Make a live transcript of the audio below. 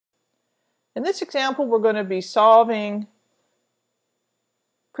In this example, we're going to be solving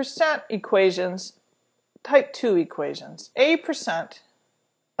percent equations, type 2 equations. A percent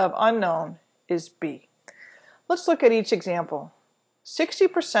of unknown is B. Let's look at each example.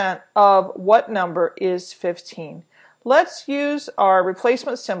 60% of what number is 15? Let's use our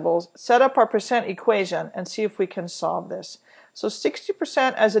replacement symbols, set up our percent equation, and see if we can solve this. So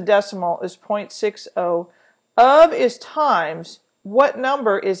 60% as a decimal is 0.60. Of is times what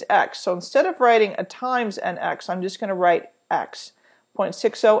number is x. So instead of writing a times an x, I'm just going to write x.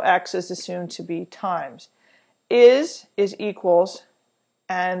 0.60x is assumed to be times. Is equals,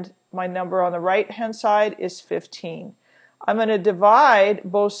 and my number on the right hand side is 15. I'm going to divide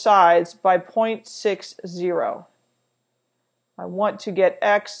both sides by 0.60. I want to get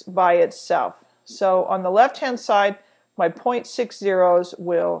x by itself. So on the left hand side, my 0.60s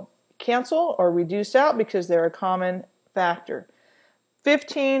will cancel or reduce out because they're a common factor.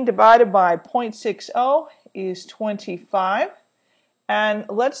 15 divided by 0.60 is 25. And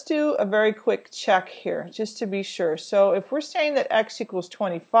let's do a very quick check here just to be sure. So if we're saying that x equals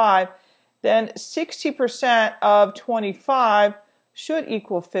 25, then 60% of 25 should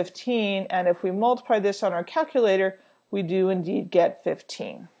equal 15. And if we multiply this on our calculator, we do indeed get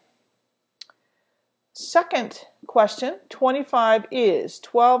 15. Second question, 25 is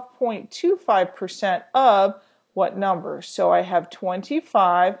 12.25% of what number? So I have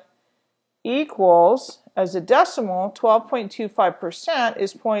 25 equals, as a decimal, 12.25%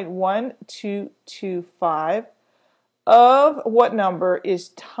 is 0.1225 of what number is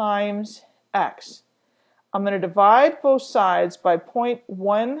times x. I'm going to divide both sides by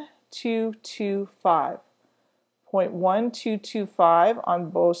 0.1225. 0.1225 on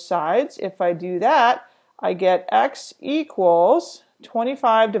both sides. If I do that, I get x equals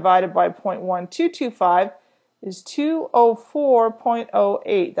 25 divided by 0.1225 is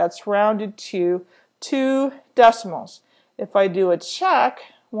 204.08. That's rounded to 2 decimals. If I do a check,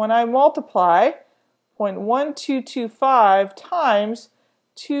 when I multiply 0.1225 times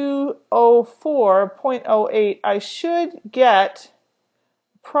 204.08, I should get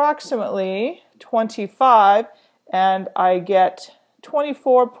approximately 25, and I get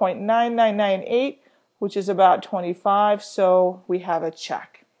 24.9998, which is about 25, so we have a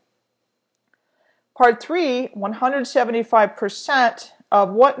check. Part 3, 175%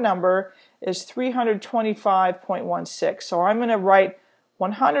 of what number is 325.16. So I'm going to write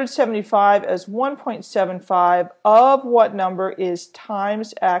 175 as 1.75 of what number is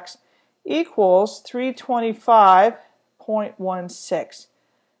times x equals 325.16.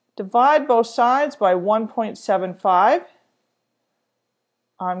 Divide both sides by 1.75.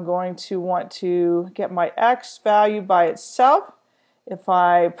 I'm going to want to get my x value by itself. If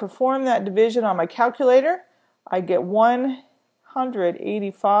I perform that division on my calculator, I get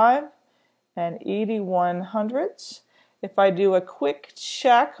 185 and 81 hundredths. If I do a quick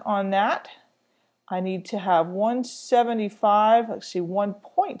check on that, I need to have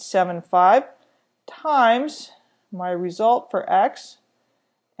 1.75 times my result for x.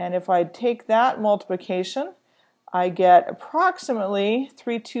 And if I take that multiplication, I get approximately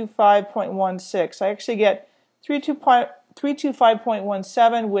 325.16. I actually get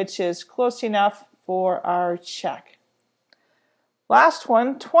 325.17, which is close enough for our check. Last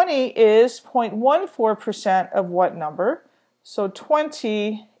one, 20 is 0.14% of what number? So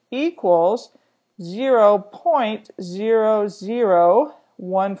 20 equals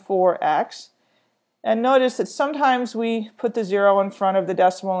 0.0014x. And notice that sometimes we put the 0 in front of the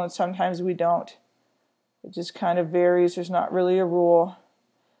decimal and sometimes we don't. It just kind of varies. There's not really a rule.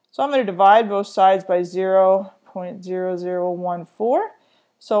 So I'm going to divide both sides by 0.0014.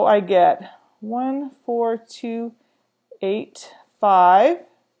 So I get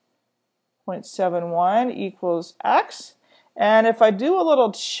 14285.71 equals x. And if I do a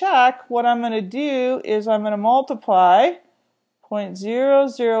little check, what I'm going to do is I'm going to multiply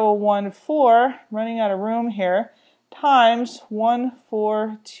 0.0014, running out of room here, times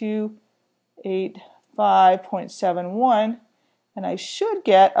 14285.71, and I should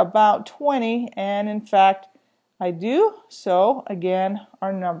get about 20, and in fact I do. So again,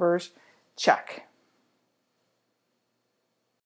 our numbers check.